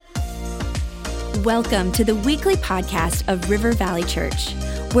Welcome to the weekly podcast of River Valley Church.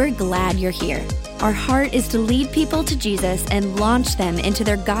 We're glad you're here. Our heart is to lead people to Jesus and launch them into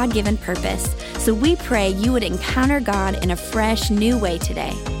their God-given purpose. So we pray you would encounter God in a fresh, new way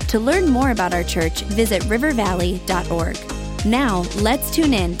today. To learn more about our church, visit rivervalley.org. Now, let's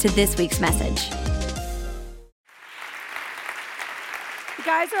tune in to this week's message. You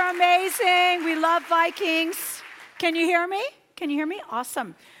guys are amazing. We love Vikings. Can you hear me? Can you hear me?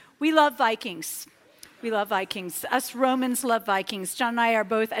 Awesome. We love Vikings. We love Vikings. Us Romans love Vikings. John and I are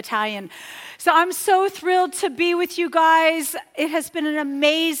both Italian. So I'm so thrilled to be with you guys. It has been an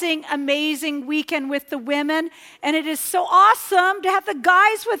amazing, amazing weekend with the women. And it is so awesome to have the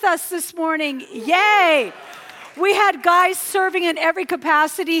guys with us this morning. Yay! We had guys serving in every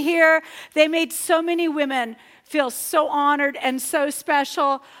capacity here. They made so many women feel so honored and so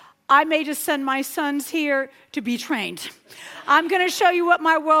special. I may just send my sons here to be trained. I'm going to show you what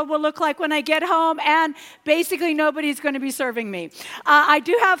my world will look like when I get home, and basically nobody's going to be serving me. I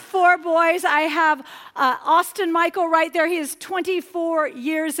do have 4 boys. I have Austin Michael right there. He is 24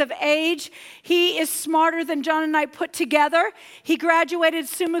 years of age. He is smarter than John and I put together. He graduated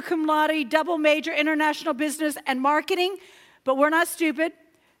summa cum laude, double major, international business and marketing, but we're not stupid.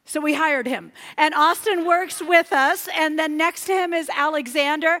 So we hired him. And Austin works with us. And then next to him is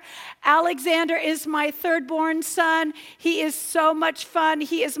Alexander. Alexander is my third-born son. He is so much fun.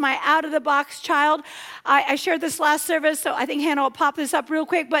 He is my out-of-the-box child. I shared this last service, so I think Hannah will pop this up real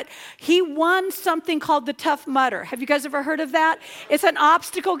quick. But he won something called the Tough Mudder. Have you guys ever heard of that? It's an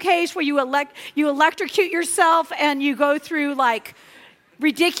obstacle case where you electrocute yourself and you go through like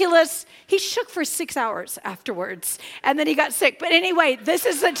ridiculous. He shook for 6 hours afterwards, and then he got sick. But anyway, this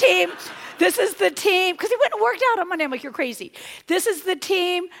is the team. This is the team, because he went and worked out on Monday. I'm like, you're crazy. This is the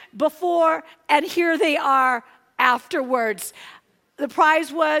team before, and here they are afterwards. The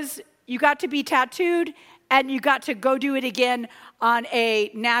prize was you got to be tattooed, and you got to go do it again on a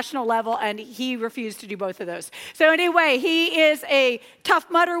national level, and he refused to do both of those. So anyway, he is a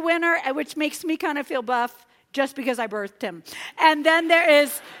Tough Mudder winner, which makes me kind of feel buff, just because I birthed him. And then there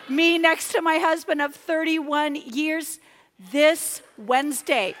is me next to my husband of 31 years this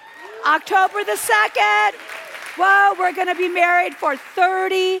Wednesday, October the 2nd. Whoa, we're going to be married for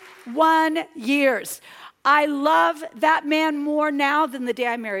 31 years. I love that man more now than the day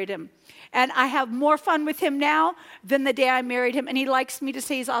I married him. And I have more fun with him now than the day I married him. And he likes me to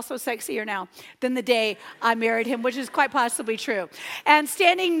say he's also sexier now than the day I married him, which is quite possibly true. And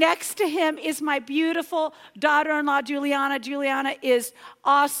standing next to him is my beautiful daughter-in-law, Juliana. Juliana is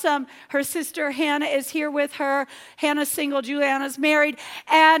awesome. Her sister, Hannah, is here with her. Hannah's single, Juliana's married.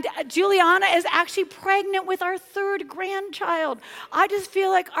 And Juliana is actually pregnant with our 3rd grandchild. I just feel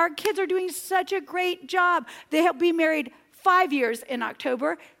like our kids are doing such a great job. They have been married 5 years in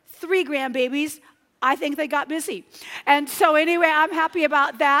October. 3 grandbabies. I think they got busy. And so anyway, I'm happy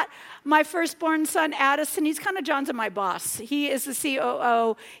about that. My firstborn son, Addison, he's kind of John's and my boss. He is the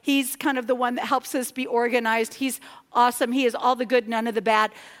COO. He's kind of the one that helps us be organized. He's awesome. He is all the good, none of the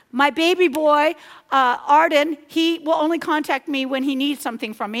bad. My baby boy, Arden, he will only contact me when he needs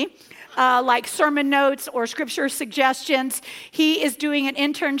something from me. Like sermon notes or scripture suggestions. He is doing an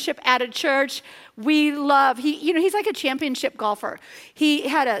internship at a church. He's like a championship golfer. He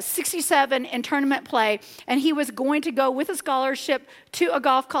had a 67 in tournament play, and he was going to go with a scholarship to a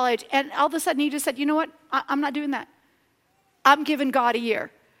golf college. And all of a sudden, he just said, you know what? I'm not doing that. I'm giving God a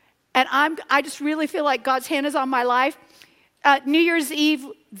year. And I just really feel like God's hand is on my life. New Year's Eve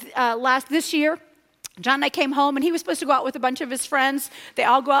this year, John and I came home, and he was supposed to go out with a bunch of his friends. They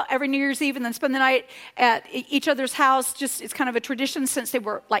all go out every New Year's Eve and then spend the night at each other's house. It's kind of a tradition since they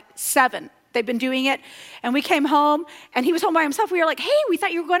were like 7. They've been doing it. And we came home, and he was home by himself. We were like, hey, we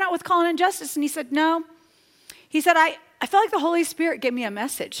thought you were going out with Colin and Justice. And he said, no. He said, I felt like the Holy Spirit gave me a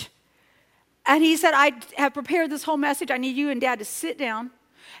message. And he said, I have prepared this whole message. I need you and Dad to sit down,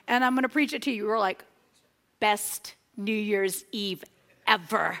 and I'm going to preach it to you. We were like, best New Year's Eve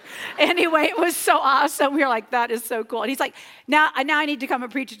ever. Anyway, it was so awesome. We were like, that is so cool. And he's like, now I need to come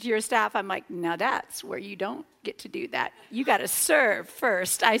and preach it to your staff. I'm like, now that's where you don't get to do that. You got to serve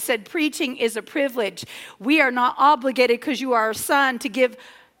first. I said, preaching is a privilege. We are not obligated because you are our son to give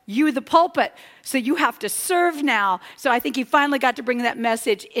you the pulpit. So you have to serve now. So I think he finally got to bring that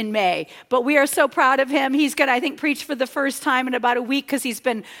message in May. But we are so proud of him. He's going to, I think, preach for the first time in about a week because he's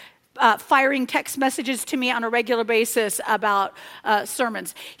been firing text messages to me on a regular basis about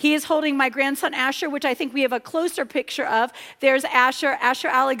sermons. He is holding my grandson Asher, which I think we have a closer picture of. There's Asher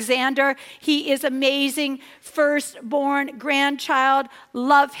Alexander. He is amazing, firstborn grandchild.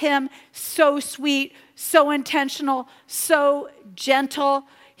 Love him. So sweet, so intentional, so gentle.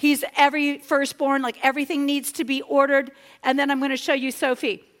 He's every firstborn, like everything needs to be ordered. And then I'm going to show you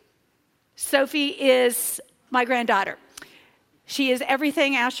Sophie. Sophie is my granddaughter. She is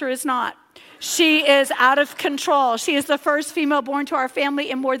everything Asher is not. She is out of control. She is the first female born to our family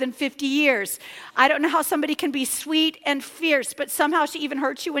in more than 50 years. I don't know how somebody can be sweet and fierce, but somehow she even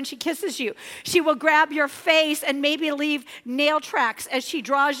hurts you when she kisses you. She will grab your face and maybe leave nail tracks as she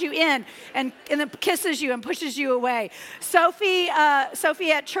draws you in and then kisses you and pushes you away. Sophie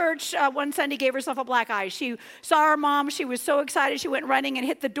at church one Sunday gave herself a black eye. She saw her mom. She was so excited. She went running and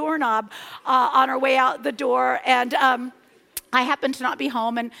hit the doorknob on her way out the door. And I happened to not be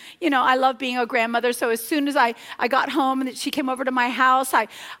home, and, I love being a grandmother, so as soon as I got home and she came over to my house,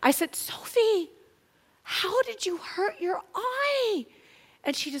 I said, Sophie, how did you hurt your eye?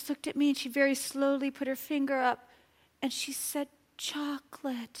 And she just looked at me, and she very slowly put her finger up, and she said,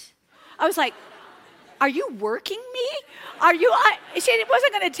 chocolate. I was like, are you working me? She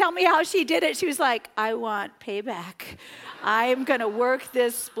wasn't going to tell me how she did it. She was like, I want payback. I'm going to work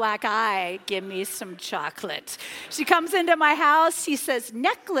this black eye. Give me some chocolate. She comes into my house. She says,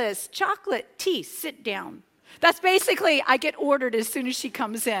 necklace, chocolate, tea, sit down. That's basically, I get ordered as soon as she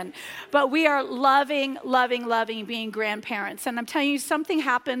comes in. But we are loving being grandparents. And I'm telling you, something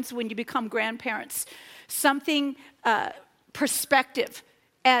happens when you become grandparents. Something, perspective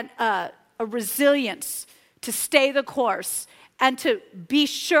and a resilience to stay the course and to be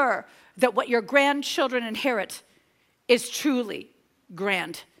sure that what your grandchildren inherit is truly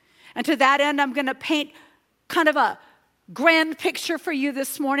grand. And to that end, I'm going to paint kind of a grand picture for you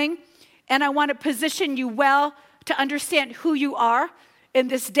this morning. And I want to position you well to understand who you are in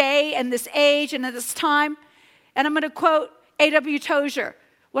this day and this age and in this time. And I'm going to quote A.W. Tozer.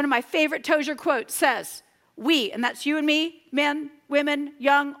 One of my favorite Tozer quotes says, we, and that's you and me, men, women,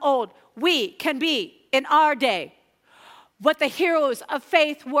 young, old, we can be in our day what the heroes of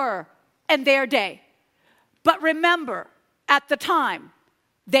faith were in their day. But remember, at the time,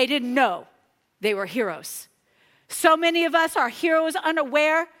 they didn't know they were heroes. So many of us are heroes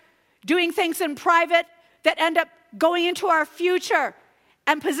unaware, doing things in private that end up going into our future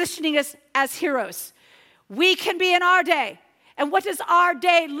and positioning us as heroes. We can be in our day. And what does our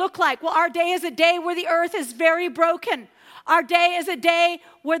day look like? Well, our day is a day where the earth is very broken. Our day is a day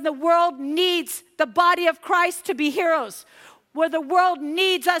where the world needs the body of Christ to be heroes, where the world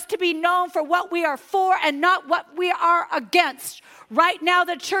needs us to be known for what we are for and not what we are against. Right now,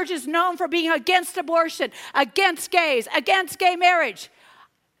 the church is known for being against abortion, against gays, against gay marriage.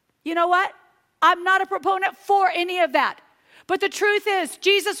 You know what? I'm not a proponent for any of that. But the truth is,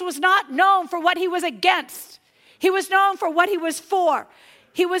 Jesus was not known for what he was against. He was known for what he was for.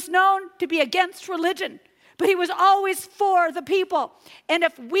 He was known to be against religion, but he was always for the people. And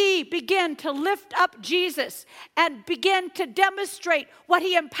if we begin to lift up Jesus and begin to demonstrate what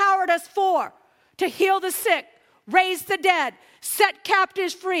he empowered us for, to heal the sick, raise the dead, set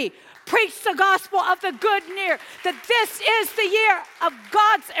captives free, preach the gospel of the good news, that this is the year of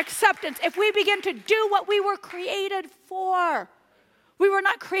God's acceptance. If we begin to do what we were created for, we were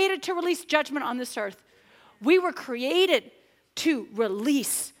not created to release judgment on this earth. We were created to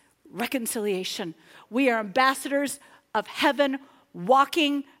release reconciliation. We are ambassadors of heaven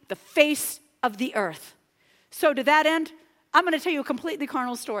walking the face of the earth. So to that end, I'm going to tell you a completely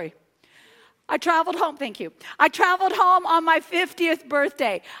carnal story. I traveled home, thank you. I traveled home on my 50th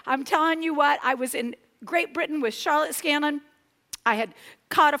birthday. I'm telling you what, I was in Great Britain with Charlotte Scanlon. I had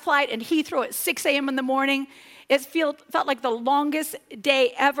caught a flight in Heathrow at 6 a.m. in the morning. It felt like the longest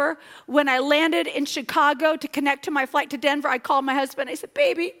day ever. When I landed in Chicago to connect to my flight to Denver, I called my husband. I said,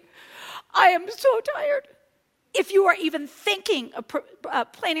 baby, I am so tired. If you are even thinking of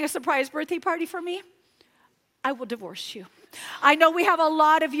planning a surprise birthday party for me, I will divorce you. I know we have a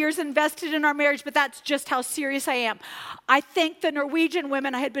lot of years invested in our marriage, but that's just how serious I am. I think the Norwegian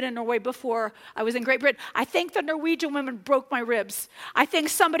women, I had been in Norway before I was in Great Britain, I think the Norwegian women broke my ribs. I think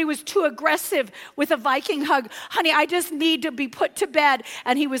somebody was too aggressive with a Viking hug. Honey, I just need to be put to bed.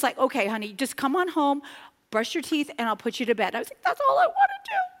 And he was like, okay, honey, just come on home, brush your teeth, and I'll put you to bed. I was like, that's all I want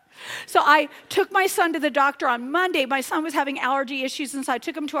to do. So I took my son to the doctor on Monday. My son was having allergy issues, and so I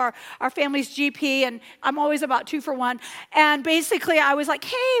took him to our family's GP, and I'm always about 2 for 1. And basically, I was like,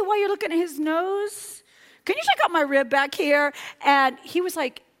 hey, while you're looking at his nose, can you check out my rib back here? And he was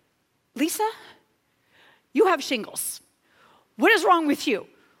like, Lisa, you have shingles. What is wrong with you?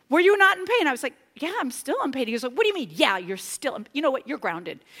 Were you not in pain? I was like, yeah, I'm still in pain. He was like, what do you mean? Yeah, you're still, you know what? You're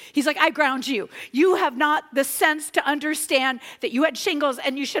grounded. He's like, I ground you. You have not the sense to understand that you had shingles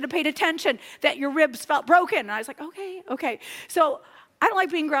and you should have paid attention, that your ribs felt broken. And I was like, okay. So I don't like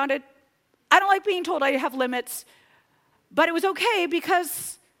being grounded. I don't like being told I have limits. But it was okay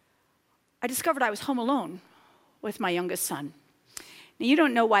because I discovered I was home alone with my youngest son. Now, you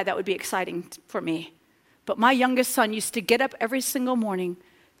don't know why that would be exciting for me, but my youngest son used to get up every single morning,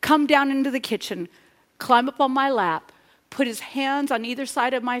 come down into the kitchen, climb up on my lap, put his hands on either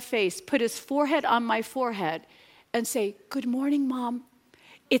side of my face, put his forehead on my forehead, and say, "Good morning, Mom.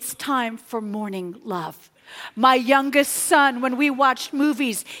 It's time for morning love." My youngest son, when we watched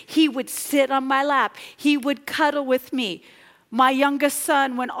movies, he would sit on my lap. He would cuddle with me. My youngest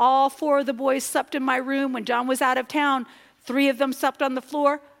son, when all 4 of the boys slept in my room, when John was out of town, 3 of them slept on the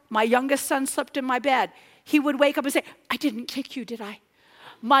floor. My youngest son slept in my bed. He would wake up and say, "I didn't kick you, did I?"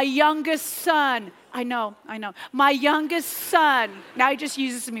 My youngest son, I know. My youngest son, now he just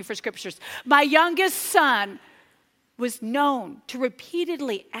uses me for scriptures. My youngest son was known to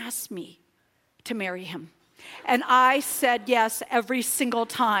repeatedly ask me to marry him. And I said yes every single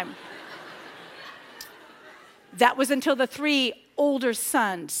time. That was until the 3 older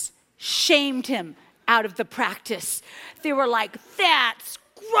sons shamed him out of the practice. They were like, "That's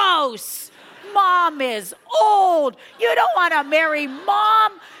gross. Mom is old. You don't want to marry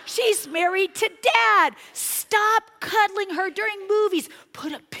Mom. She's married to Dad. Stop cuddling her during movies.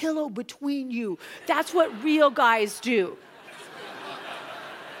 Put a pillow between you." That's what real guys do.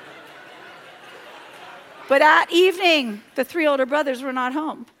 But that evening, the 3 older brothers were not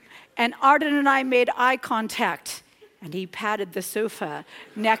home. And Arden and I made eye contact, and he patted the sofa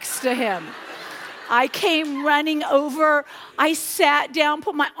next to him. I came running over. I sat down,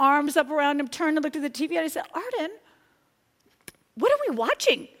 put my arms up around him, turned and looked at the TV, and I said, "Arden, what are we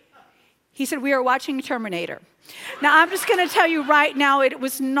watching?" He said, "We are watching Terminator." Now, I'm just going to tell you right now, it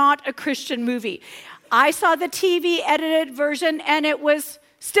was not a Christian movie. I saw the TV edited version, and it was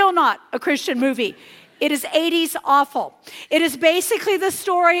still not a Christian movie. It is 80s awful. It is basically the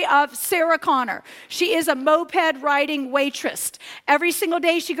story of Sarah Connor. She is a moped-riding waitress. Every single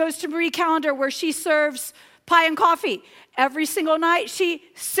day she goes to Marie Callender where she serves pie and coffee. Every single night she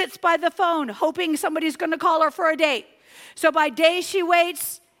sits by the phone hoping somebody's going to call her for a date. So by day she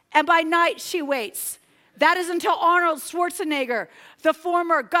waits, and by night she waits. That is until Arnold Schwarzenegger, the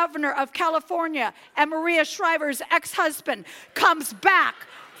former governor of California and Maria Shriver's ex-husband, comes back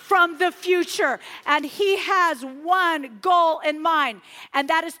from the future, and he has one goal in mind, and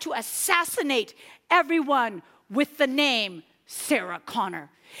that is to assassinate everyone with the name Sarah Connor.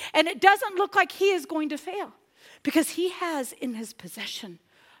 And it doesn't look like he is going to fail, because he has in his possession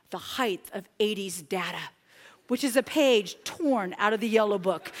the height of 80s data, which is a page torn out of the yellow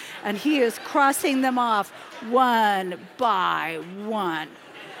book, and he is crossing them off one by one.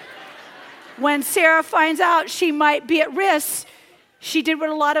 When Sarah finds out she might be at risk, she did what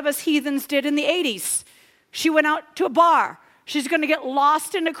a lot of us heathens did in the 80s. She went out to a bar. She's going to get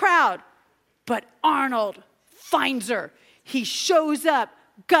lost in a crowd. But Arnold finds her. He shows up,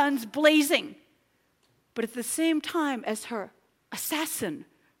 guns blazing. But at the same time as her assassin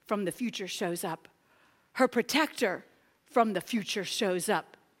from the future shows up, her protector from the future shows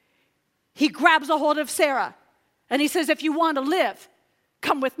up. He grabs a hold of Sarah, and he says, "If you want to live,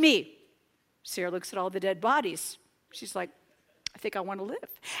 come with me." Sarah looks at all the dead bodies. She's like, "I think I want to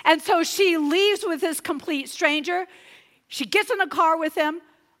live." And so she leaves with this complete stranger. She gets in a car with him.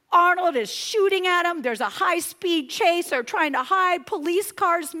 Arnold is shooting at him. There's a high-speed chase. They're trying to hide. Police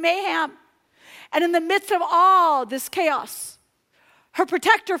cars, mayhem. And in the midst of all this chaos, her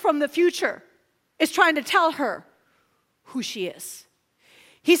protector from the future is trying to tell her who she is.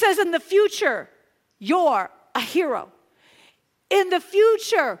 He says, "In the future, you're a hero. In the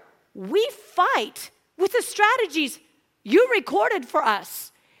future, we fight with the strategies you recorded for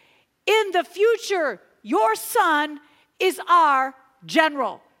us. In the future, your son is our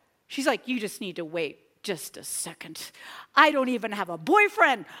general." She's like, "You just need to wait just a second. I don't even have a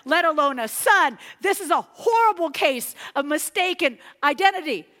boyfriend, let alone a son. This is a horrible case of mistaken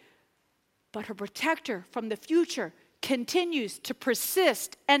identity." But her protector from the future continues to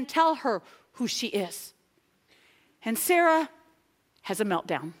persist and tell her who she is. And Sarah has a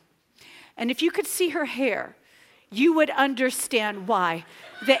meltdown. And if you could see her hair, you would understand why.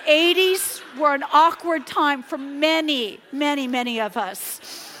 The 80s were an awkward time for many, many, many of us.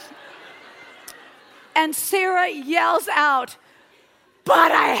 And Sarah yells out,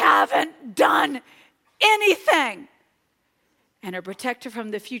 "But I haven't done anything." And her protector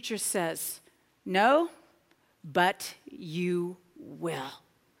from the future says, "No, but you will."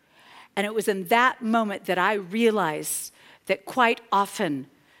 And it was in that moment that I realized that quite often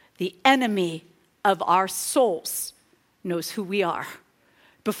the enemy of our souls knows who we are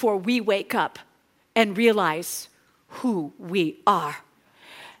before we wake up and realize who we are.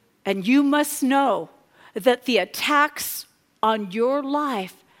 And you must know that the attacks on your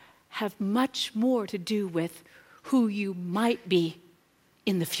life have much more to do with who you might be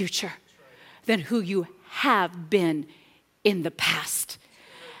in the future than who you have been in the past.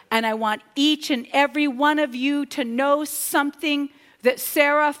 And I want each and every one of you to know something that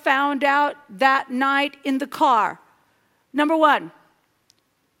Sarah found out that night in the car. Number one,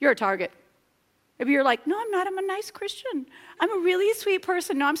 you're a target. Maybe you're like, no, I'm not. I'm a nice Christian. I'm a really sweet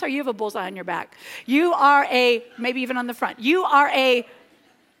person. No, I'm sorry. You have a bullseye on your back. You are maybe even on the front. You are a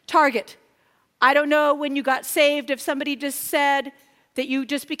target. I don't know when you got saved if somebody just said that you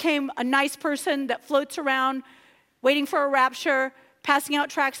just became a nice person that floats around waiting for a rapture, passing out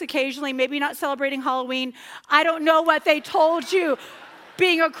tracts occasionally, maybe not celebrating Halloween. I don't know what they told you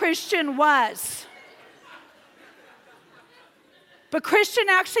being a Christian was. But Christian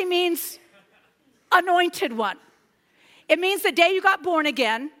actually means anointed one. It means the day you got born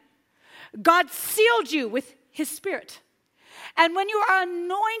again, God sealed you with his Spirit. And when you are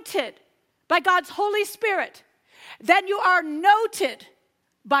anointed by God's Holy Spirit, then you are noted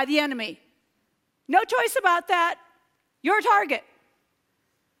by the enemy. No choice about that. You're a target.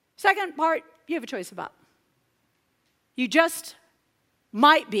 Second part, you have a choice about. You just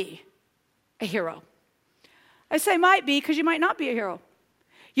might be a hero. I say might be because you might not be a hero.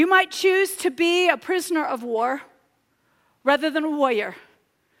 You might choose to be a prisoner of war rather than a warrior.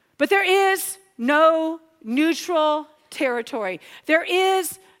 But there is no neutral territory. There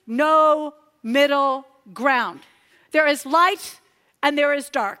is no middle ground. There is light and there is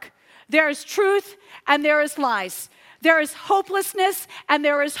dark. There is truth and there is lies. There is hopelessness and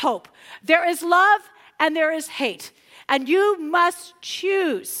there is hope. There is love and there is hate. And you must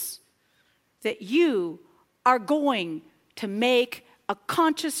choose that you are going to make a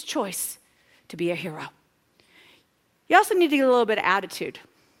conscious choice to be a hero. You also need to get a little bit of attitude.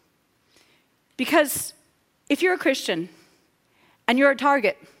 Because if you're a Christian and you're a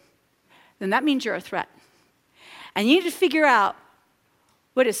target, then that means you're a threat. And you need to figure out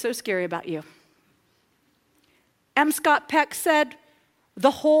what is so scary about you. M. Scott Peck said,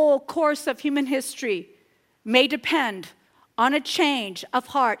 the whole course of human history may depend on a change of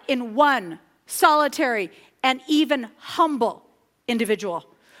heart in one solitary and even humble individual.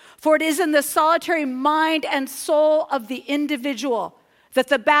 For it is in the solitary mind and soul of the individual that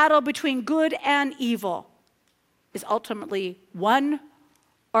the battle between good and evil is ultimately won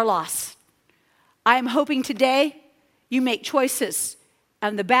or lost. I am hoping today you make choices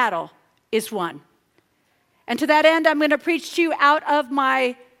and the battle is won. And to that end, I'm going to preach to you out of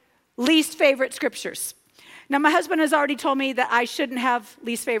my least favorite scriptures. Now, my husband has already told me that I shouldn't have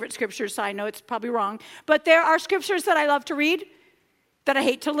least favorite scriptures, so I know it's probably wrong. But there are scriptures that I love to read that I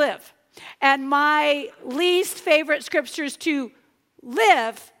hate to live. And my least favorite scriptures to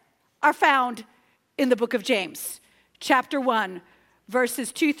live are found in the book of James, chapter 1,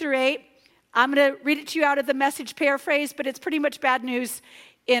 verses 2 through 8. I'm going to read it to you out of the Message paraphrase, but it's pretty much bad news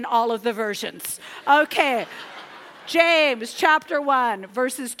in all of the versions. Okay, James chapter 1,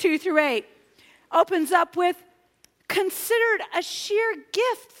 verses 2 through 8. Opens up with, considered a sheer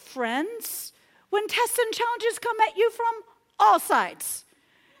gift, friends, when tests and challenges come at you from all sides.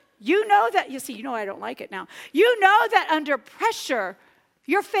 You know that, I don't like it now. You know that under pressure,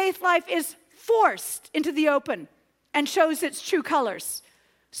 your faith life is forced into the open and shows its true colors.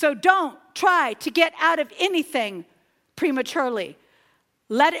 So don't try to get out of anything prematurely.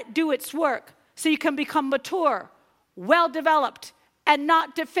 Let it do its work so you can become mature, well-developed, and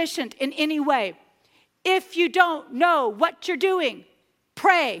not deficient in any way. If you don't know what you're doing,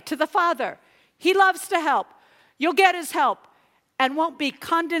 pray to the Father. He loves to help. You'll get his help and won't be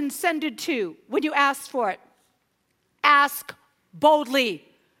condescended to when you ask for it. Ask boldly,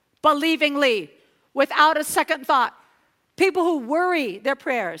 believingly, without a second thought. People who worry their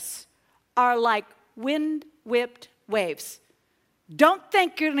prayers are like wind-whipped waves. Don't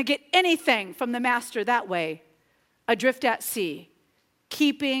think you're going to get anything from the Master that way. Adrift at sea,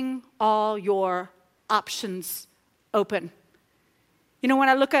 keeping all your options open. You know, when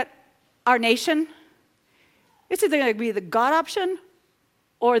I look at our nation, it's either going to be the God option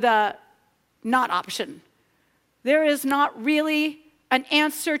or the not option. There is not really an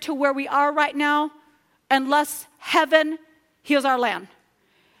answer to where we are right now unless heaven heals our land.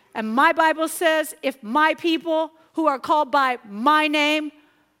 And my Bible says, if my people who are called by my name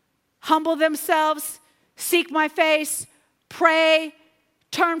humble themselves, seek my face, pray,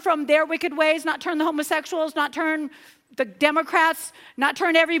 turn from their wicked ways, not turn the homosexuals, not turn the Democrats, not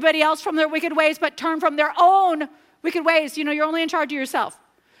turn everybody else from their wicked ways, but turn from their own wicked ways. You know, you're only in charge of yourself.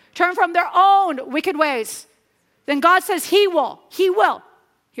 Turn from their own wicked ways. Then God says he will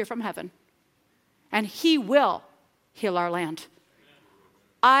hear from heaven. And he will heal our land.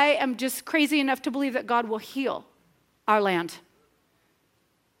 I am just crazy enough to believe that God will heal our land.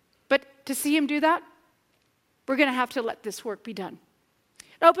 But to see him do that, we're going to have to let this work be done.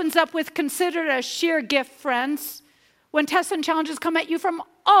 It opens up with consider it a sheer gift, friends, when tests and challenges come at you from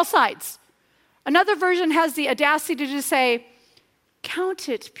all sides. Another version has the audacity to say, count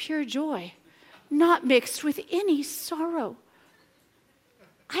it pure joy, not mixed with any sorrow.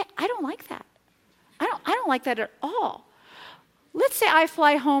 I don't like that. I don't like that at all. Let's say I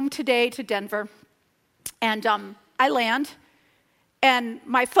fly home today to Denver, and I land, and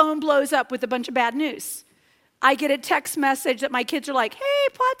my phone blows up with a bunch of bad news. I get a text message that my kids are like, hey,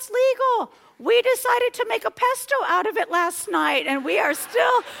 pot's legal. We decided to make a pesto out of it last night, and we are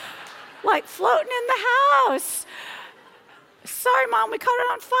still like floating in the house. Sorry, Mom, we caught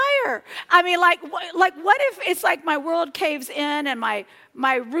it on fire. I mean, like what if it's like my world caves in and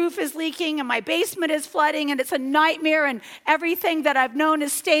my roof is leaking and my basement is flooding and it's a nightmare and everything that I've known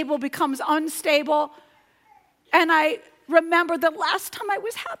is stable becomes unstable. And I remember the last time I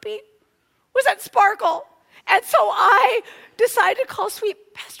was happy was at Sparkle. And so I decided to call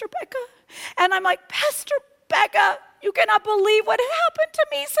sweet Pastor Becca. And I'm like, Pastor Becca, you cannot believe what happened to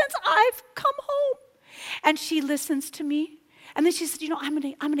me since I've come home. And she listens to me. And then she said, I'm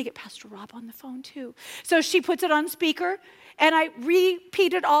gonna get Pastor Rob on the phone too. So she puts it on speaker, and I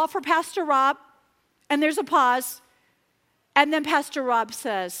repeat it all for Pastor Rob, and there's a pause. And then Pastor Rob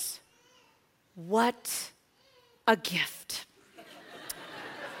says, what a gift.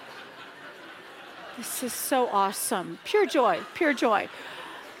 This is so awesome. Pure joy, pure joy.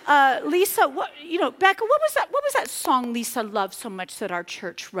 Lisa, Becca, what was that song Lisa loved so much that our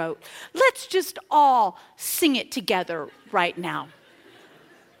church wrote? Let's just all sing it together right now.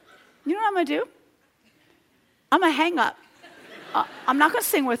 You know what I'm going to do? I'm going to hang up. I'm not going to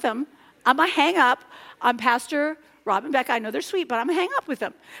sing with them. I'm going to hang up on Pastor Rob and Becca. I know they're sweet, but I'm going to hang up with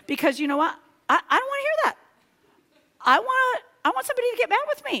them. Because you know what? I don't want to hear that. I want somebody to get mad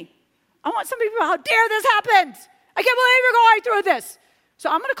with me. I want somebody to go, how dare this happen? I can't believe you're going through this. So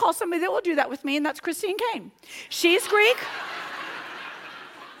I'm going to call somebody that will do that with me, and that's Christine Kane. She's Greek.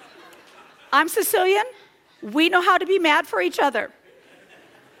 I'm Sicilian. We know how to be mad for each other.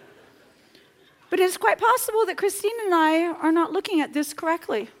 But it's quite possible that Christine and I are not looking at this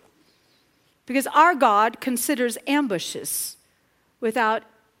correctly. Because our God considers ambushes without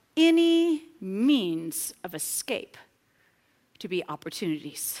any means of escape to be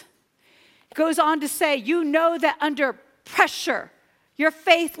opportunities. It goes on to say, you know that under pressure, your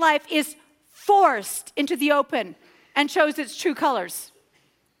faith life is forced into the open and shows its true colors.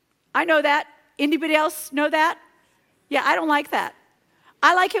 I know that. Anybody else know that? Yeah, I don't like that.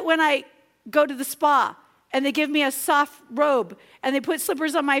 I like it when I go to the spa and they give me a soft robe and they put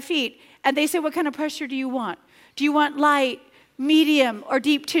slippers on my feet and they say, what kind of pressure do you want? Do you want light, medium, or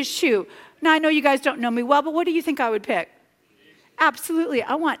deep tissue? Now, I know you guys don't know me well, but what do you think I would pick? Absolutely.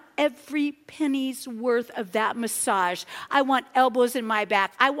 I want every penny's worth of that massage. I want elbows in my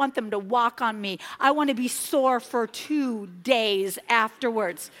back. I want them to walk on me. I want to be sore for 2 days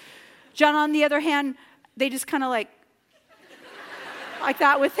afterwards. John, on the other hand, they just kind of like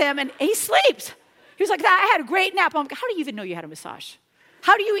that with him, and he sleeps. He was like, I had a great nap. I'm like, how do you even know you had a massage?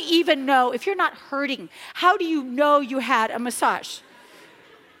 How do you even know, if you're not hurting, how do you know you had a massage?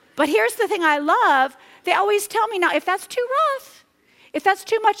 But here's the thing I love. They always tell me, now, if that's too rough, if that's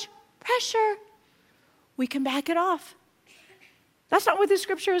too much pressure, we can back it off. That's not what the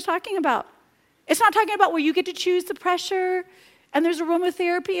scripture is talking about. It's not talking about where you get to choose the pressure and there's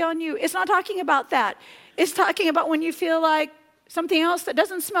aromatherapy on you. It's not talking about that. It's talking about when you feel like something else that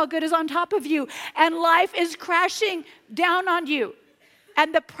doesn't smell good is on top of you and life is crashing down on you.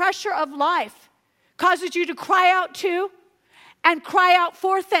 And the pressure of life causes you to cry out to and cry out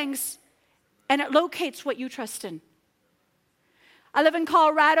for things, and it locates what you trust in. I live in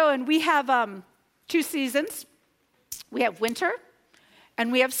Colorado, and we have 2 seasons. We have winter,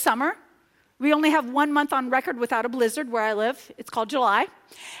 and we have summer. We only have 1 month on record without a blizzard where I live. It's called July.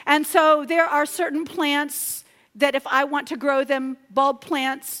 And so there are certain plants that if I want to grow them, bulb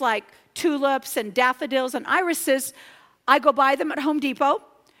plants like tulips and daffodils and irises, I go buy them at Home Depot.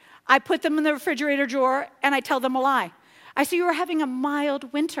 I put them in the refrigerator drawer, and I tell them a lie. I say, you are having a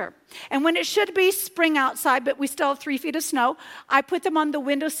mild winter. And when it should be spring outside, but we still have 3 feet of snow, I put them on the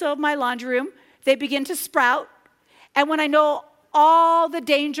windowsill of my laundry room. They begin to sprout. And when I know all the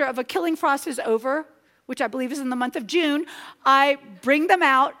danger of a killing frost is over, which I believe is in the month of June, I bring them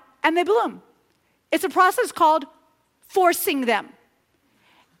out and they bloom. It's a process called forcing them.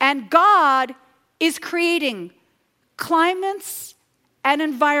 And God is creating climates and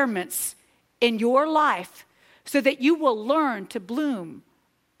environments in your life so that you will learn to bloom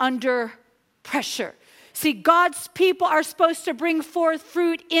under pressure. See, God's people are supposed to bring forth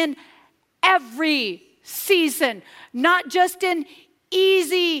fruit in every season, not just in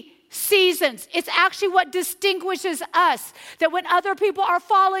easy seasons. It's actually what distinguishes us, that when other people are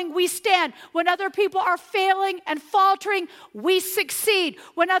falling, we stand. When other people are failing and faltering, we succeed.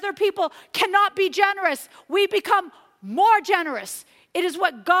 When other people cannot be generous, we become more generous. It is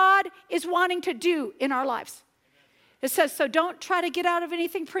what God is wanting to do in our lives. It says, so don't try to get out of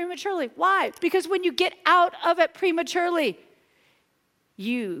anything prematurely. Why? Because when you get out of it prematurely,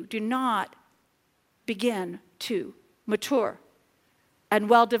 you do not begin to mature and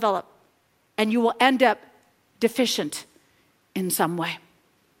well develop, and you will end up deficient in some way.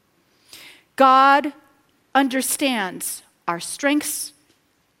 God understands our strengths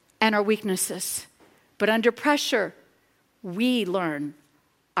and our weaknesses, but under pressure, we learn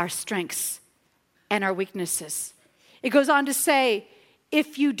our strengths and our weaknesses. It goes on to say,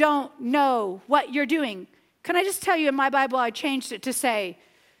 if you don't know what you're doing, can I just tell you in my Bible, I changed it to say,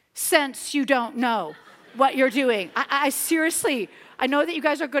 since you don't know what you're doing. I seriously, I know that you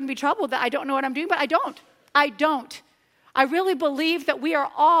guys are going to be troubled that I don't know what I'm doing, but I don't. I really believe that we are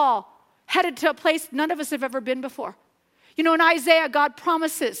all headed to a place none of us have ever been before. You know, in Isaiah, God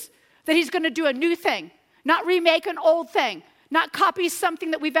promises that he's going to do a new thing, not remake an old thing, not copy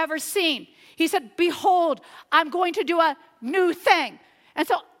something that we've ever seen. He said, behold, I'm going to do a new thing. And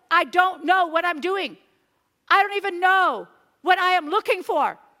so I don't know what I'm doing. I don't even know what I am looking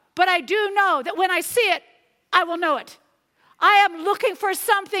for. But I do know that when I see it, I will know it. I am looking for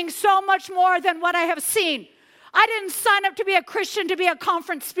something so much more than what I have seen. I didn't sign up to be a Christian to be a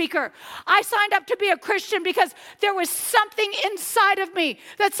conference speaker. I signed up to be a Christian because there was something inside of me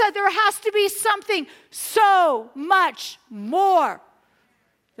that said there has to be something so much more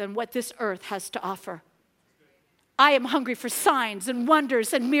than what this earth has to offer. I am hungry for signs and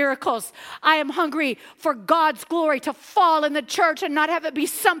wonders and miracles. I am hungry for God's glory to fall in the church and not have it be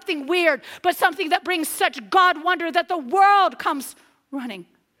something weird, but something that brings such God wonder that the world comes running.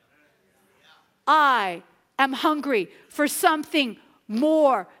 I am hungry for something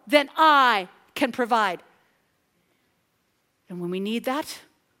more than I can provide. And when we need that,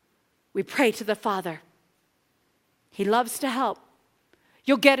 we pray to the Father. He loves to help.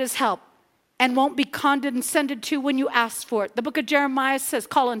 You'll get his help and won't be condescended to when you ask for it. The book of Jeremiah says,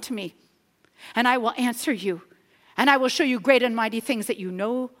 call unto me, and I will answer you, and I will show you great and mighty things that you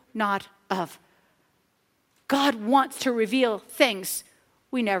know not of. God wants to reveal things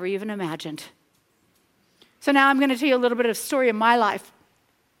we never even imagined. So now I'm going to tell you a little bit of a story of my life.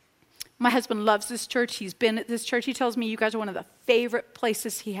 My husband loves this church. He's been at this church. He tells me you guys are one of the favorite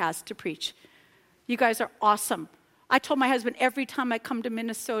places he has to preach. You guys are awesome. I told my husband every time I come to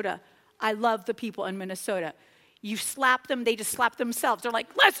Minnesota, I love the people in Minnesota. You slap them, they just slap themselves. They're like,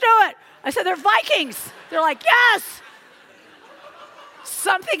 let's do it. I said, they're Vikings. They're like, yes.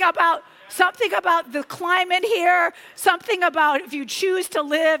 Something about the climate here, something about if you choose to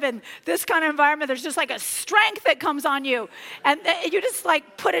live in this kind of environment, there's just like a strength that comes on you. And you just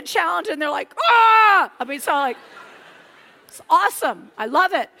like put a challenge and they're like, ah! I mean, so like, it's awesome. I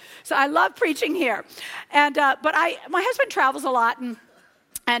love it. So I love preaching here. And, but my husband travels a lot and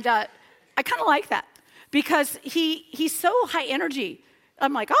I kind of like that because he's so high energy.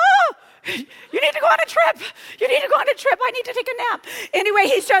 I'm like, oh, you need to go on a trip. You need to go on a trip. I need to take a nap. Anyway,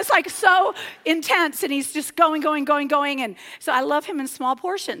 he's just like so intense and he's just going. And so I love him in small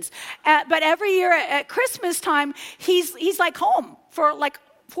portions. But every year at Christmas time, he's like home for like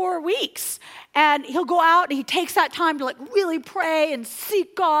 4 weeks. And he'll go out and he takes that time to like really pray and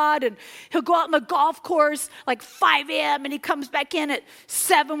seek God. And he'll go out on the golf course like 5 a.m. and he comes back in at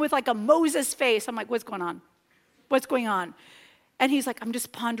 7 with like a Moses face. I'm like, what's going on? What's going on? And he's like, I'm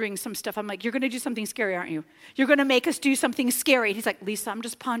just pondering some stuff. I'm like, you're going to do something scary, aren't you? You're going to make us do something scary. And he's like, Lisa, I'm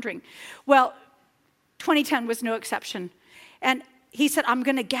just pondering. Well, 2010 was no exception. And he said, I'm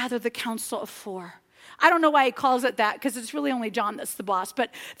going to gather the council of 4. I don't know why he calls it that because it's really only John that's the boss. But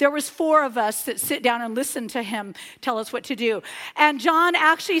there was 4 of us that sit down and listen to him tell us what to do. And John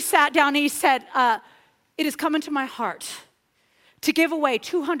actually sat down and he said, it has come into my heart to give away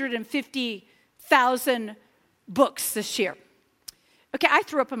 250,000 books this year. Okay, I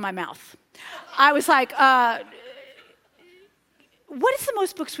threw up in my mouth. I was like, what is the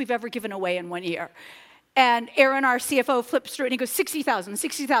most books we've ever given away in 1 year? And Aaron, our CFO, flips through it and he goes, 60,000.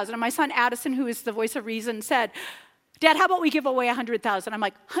 And my son Addison, who is the voice of reason, said, Dad, how about we give away 100,000? I'm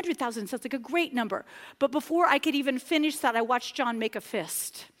like, 100,000 sounds like a great number. But before I could even finish that, I watched John make a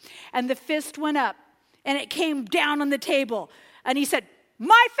fist. And the fist went up and it came down on the table. And he said,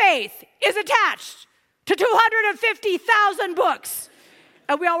 my faith is attached to 250,000 books.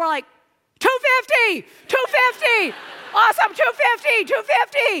 And we all were like, 250, 250, awesome, 250,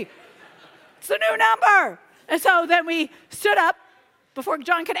 250. It's the new number. And so then we stood up before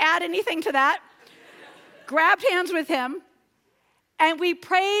John could add anything to that, grabbed hands with him, and we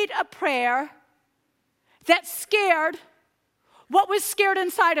prayed a prayer that scared what was scared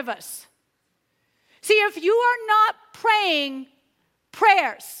inside of us. See, if you are not praying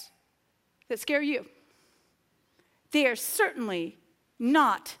prayers that scare you, they are certainly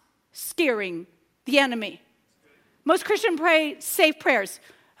not scaring the enemy. Most Christians pray safe prayers.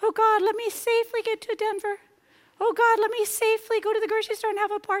 Oh God, let me safely get to Denver. Oh God, let me safely go to the grocery store and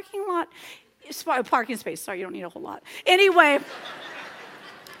have a parking lot. Parking space, sorry, you don't need a whole lot. Anyway,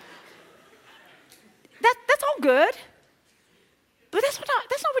 that's all good. But that's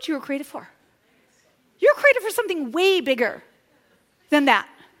not what you were created for. You're created for something way bigger than that.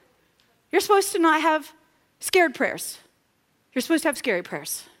 You're supposed to not have scared prayers. You're supposed to have scary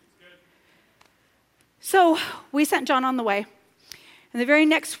prayers. So we sent John on the way. And the very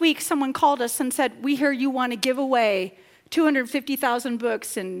next week, someone called us and said, we hear you want to give away 250,000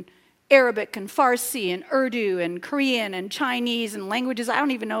 books in Arabic and Farsi and Urdu and Korean and Chinese and languages I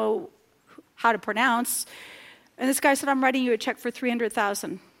don't even know how to pronounce. And this guy said, I'm writing you a check for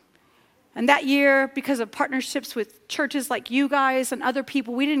 300,000. And that year, because of partnerships with churches like you guys and other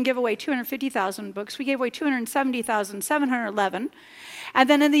people, we didn't give away 250,000 books. We gave away 270,711. And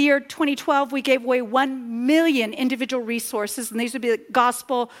then in the year 2012, we gave away 1 million individual resources. And these would be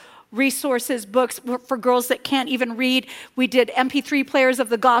gospel resources, books for girls that can't even read. We did MP3 players of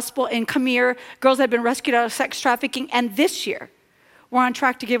the gospel in Khmer, girls that had been rescued out of sex trafficking. And this year, we're on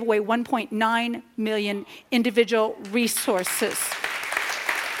track to give away 1.9 million individual resources.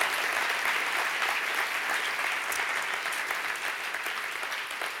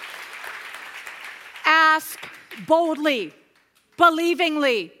 Ask boldly,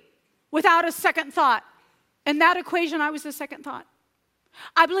 believingly, without a second thought. In that equation, I was the second thought.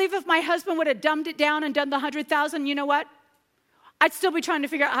 I believe if my husband would have dumbed it down and done the 100,000, you know what? I'd still be trying to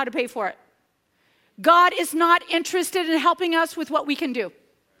figure out how to pay for it. God is not interested in helping us with what we can do.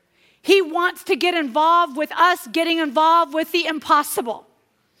 He wants to get involved with us getting involved with the impossible.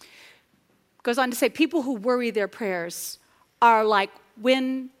 Goes on to say, people who worry their prayers are like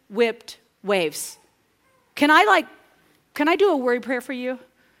wind-whipped waves. Can I do a worry prayer for you?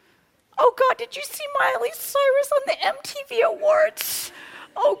 Oh God, did you see Miley Cyrus on the MTV Awards?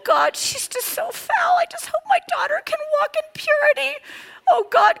 Oh God, she's just so foul. I just hope my daughter can walk in purity. Oh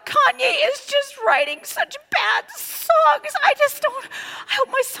God, Kanye is just writing such bad songs. I hope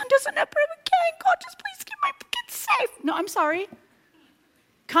my son doesn't ever have a gang. God, just please keep my kids safe. No, I'm sorry.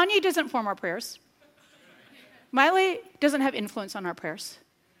 Kanye doesn't form our prayers. Miley doesn't have influence on our prayers.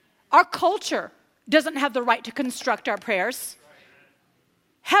 Our culture doesn't have the right to construct our prayers.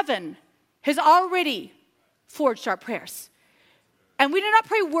 Heaven has already forged our prayers. And we do not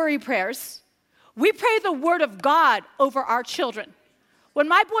pray worry prayers. We pray the word of God over our children. When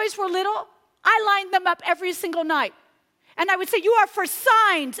my boys were little, I lined them up every single night. And I would say, you are for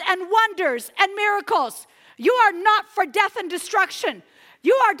signs and wonders and miracles. You are not for death and destruction.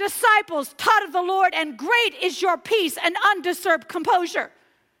 You are disciples taught of the Lord, and great is your peace and undisturbed composure.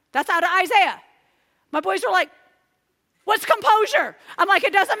 That's out of Isaiah. My boys were like, what's composure? I'm like,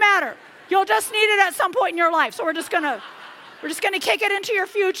 it doesn't matter. You'll just need it at some point in your life. So we're just gonna kick it into your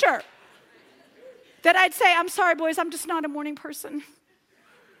future. That I'd say, I'm sorry, boys, I'm just not a morning person.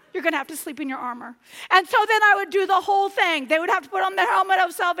 You're going to have to sleep in your armor. And so then I would do the whole thing. They would have to put on the helmet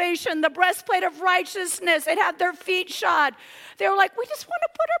of salvation, the breastplate of righteousness. They'd have their feet shod. They were like, we just want to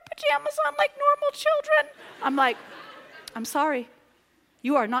put our pajamas on like normal children. I'm like, I'm sorry.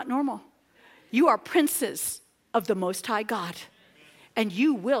 You are not normal. You are princes of the Most High God. And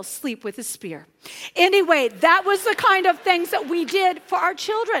you will sleep with a spear. Anyway, that was the kind of things that we did for our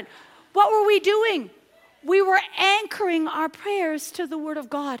children. What were we doing? We were anchoring our prayers to the Word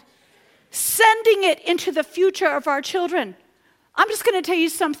of God, sending it into the future of our children. I'm just going to tell you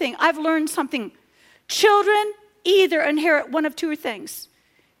something. I've learned something. Children either inherit one of two things,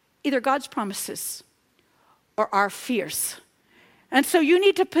 either God's promises or our fears. And so you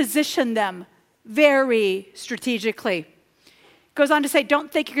need to position them very strategically. It goes on to say,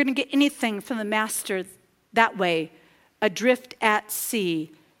 don't think you're going to get anything from the Master that way, adrift at sea,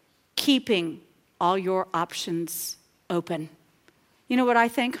 keeping all your options open. You know what I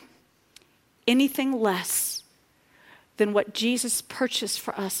think? Anything less than what Jesus purchased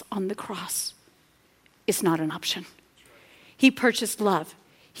for us on the cross is not an option. He purchased love.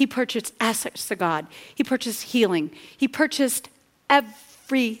 He purchased access to God. He purchased healing. He purchased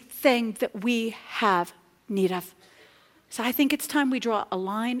everything that we have need of. So I think it's time we draw a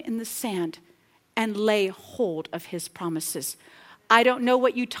line in the sand and lay hold of his promises. I don't know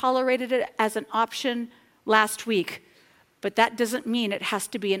what you tolerated it as an option last week, but that doesn't mean it has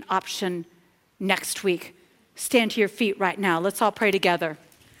to be an option next week. Stand to your feet right now. Let's all pray together.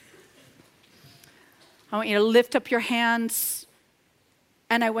 I want you to lift up your hands,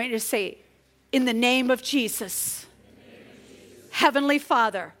 and I want you to say, in the name of Jesus, Heavenly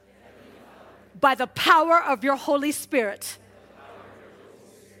Father, by the power of your Holy Spirit,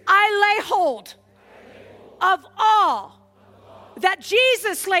 I lay hold of all that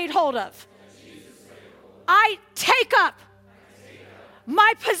Jesus laid hold of. I take up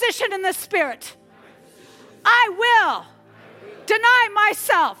my position in the Spirit. I will deny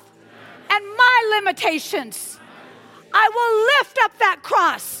myself and my limitations. I will lift up that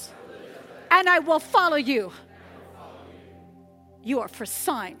cross and I will follow you. You are for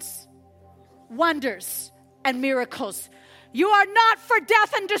signs, wonders, and miracles. You are not for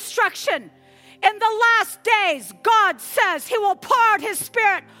death and destruction. In the last days, God says he will pour out his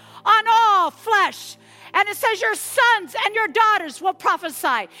Spirit on all flesh. And it says your sons and your daughters will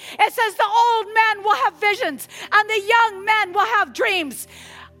prophesy. It says the old men will have visions and the young men will have dreams.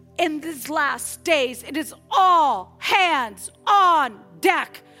 In these last days, it is all hands on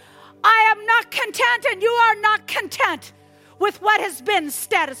deck. I am not content and you are not content with what has been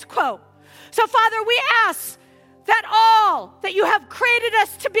status quo. So, Father, we ask that all that you have created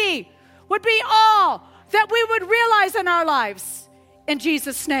us to be would be all that we would realize in our lives. In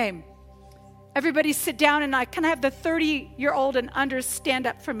Jesus' name. Everybody sit down, and can I have the 30-year-old and under stand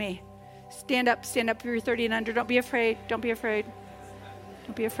up for me? Stand up if you're 30 and under. Don't be afraid. Don't be afraid.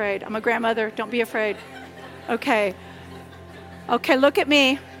 Don't be afraid. I'm a grandmother. Don't be afraid. Okay, look at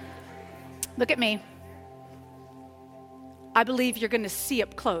me. Look at me. I believe you're going to see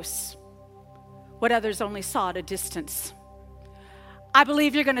up close what others only saw at a distance. I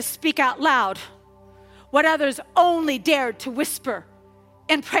believe you're going to speak out loud what others only dared to whisper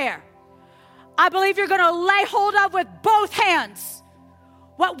in prayer. I believe you're going to lay hold of with both hands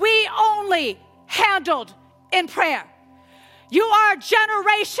what we only handled in prayer. You are a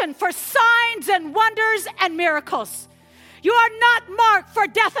generation for signs and wonders and miracles. You are not marked for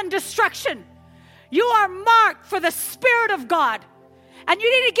death and destruction. You are marked for the Spirit of God. And you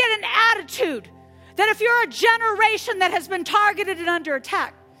need to get an attitude that if you're a generation that has been targeted and under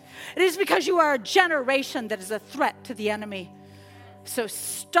attack, it is because you are a generation that is a threat to the enemy. So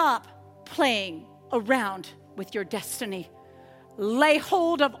stop playing around with your destiny. Lay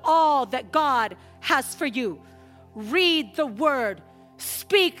hold of all that God has for you. Read the word,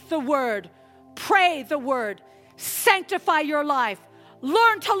 speak the word, pray the word, sanctify your life.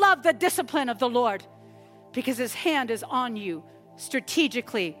 Learn to love the discipline of the Lord because his hand is on you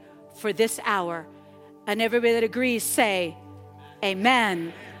strategically for this hour. And everybody that agrees say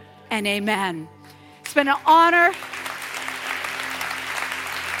amen and amen. It's been an honor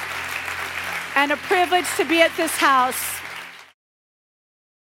and a privilege to be at this house.